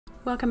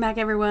Welcome back,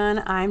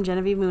 everyone. I'm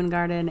Genevieve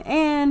Moongarden,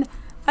 and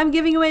I'm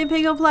giving away a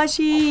Piggle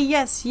plushie.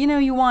 Yes, you know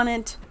you want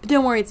it. But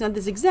don't worry, it's not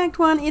this exact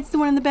one. It's the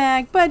one in the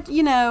bag, but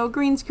you know,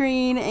 green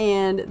screen,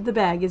 and the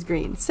bag is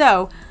green.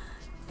 So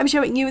I'm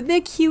showing you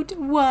the cute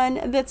one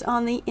that's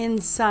on the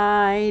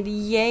inside.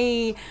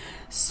 Yay!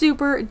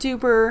 Super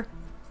duper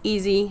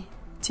easy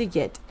to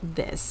get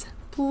this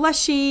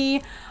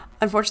plushie.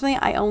 Unfortunately,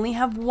 I only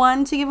have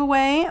one to give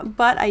away,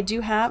 but I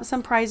do have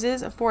some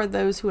prizes for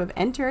those who have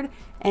entered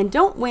and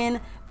don't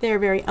win their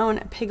very own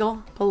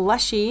Piggle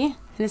plushie.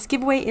 And this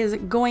giveaway is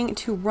going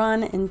to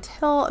run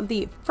until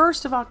the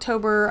 1st of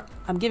October.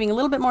 I'm giving a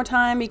little bit more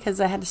time because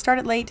I had to start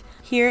it late.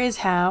 Here is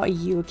how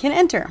you can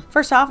enter.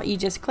 First off, you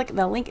just click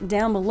the link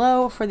down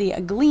below for the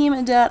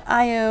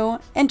gleam.io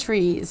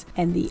entries.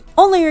 And the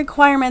only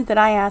requirement that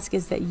I ask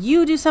is that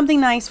you do something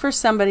nice for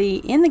somebody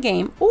in the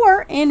game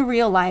or in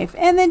real life,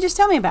 and then just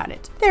tell me about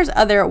it. There's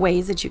other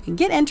ways that you can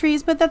get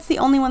entries, but that's the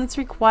only one that's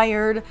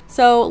required.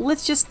 So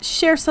let's just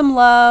share some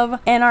love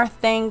and our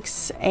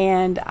thanks.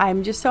 And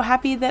I'm just so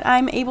happy that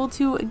I'm able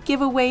to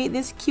give away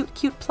this cute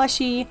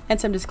plushie. And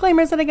some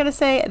disclaimers that I gotta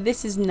say: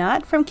 this is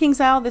not from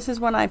KingsIsle. This is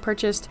one I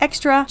purchased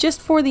extra just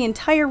for the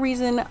entire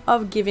reason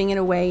of giving it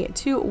away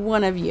to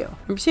one of you.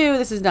 Number 2,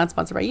 this is not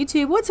sponsored by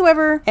YouTube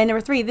whatsoever. And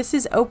number 3, this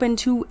is open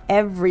to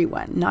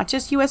everyone, not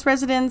just US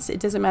residents. It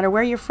doesn't matter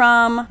where you're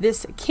from.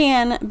 This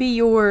can be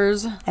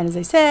yours. And as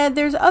I said,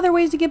 there's other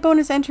ways to get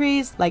bonus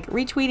entries, like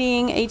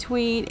retweeting a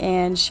tweet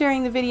and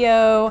sharing the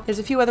video. There's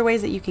a few other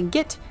ways that you can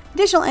get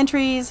additional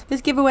entries.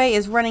 This giveaway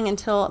is running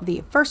until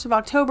the 1st of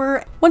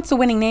October. Once the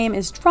winning name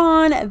is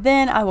drawn,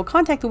 then I will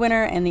contact the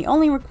winner, and the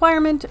only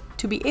requirement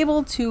to be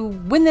able to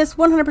win this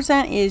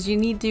 100% is you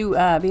need to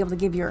be able to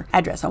give your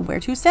address on where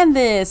to send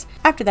this.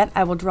 After that,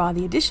 I will draw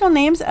the additional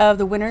names of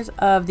the winners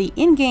of the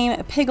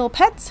in-game Piggle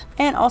pets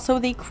and also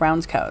the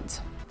crowns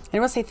codes. And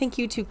I will say thank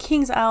you to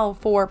KingsIsle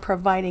for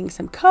providing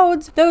some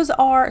codes. Those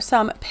are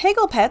some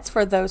Piggle pets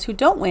for those who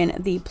don't win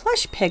the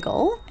plush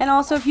Piggle, and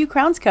also a few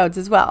crowns codes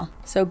as well.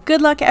 So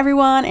good luck,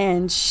 everyone,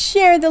 and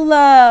share the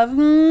love.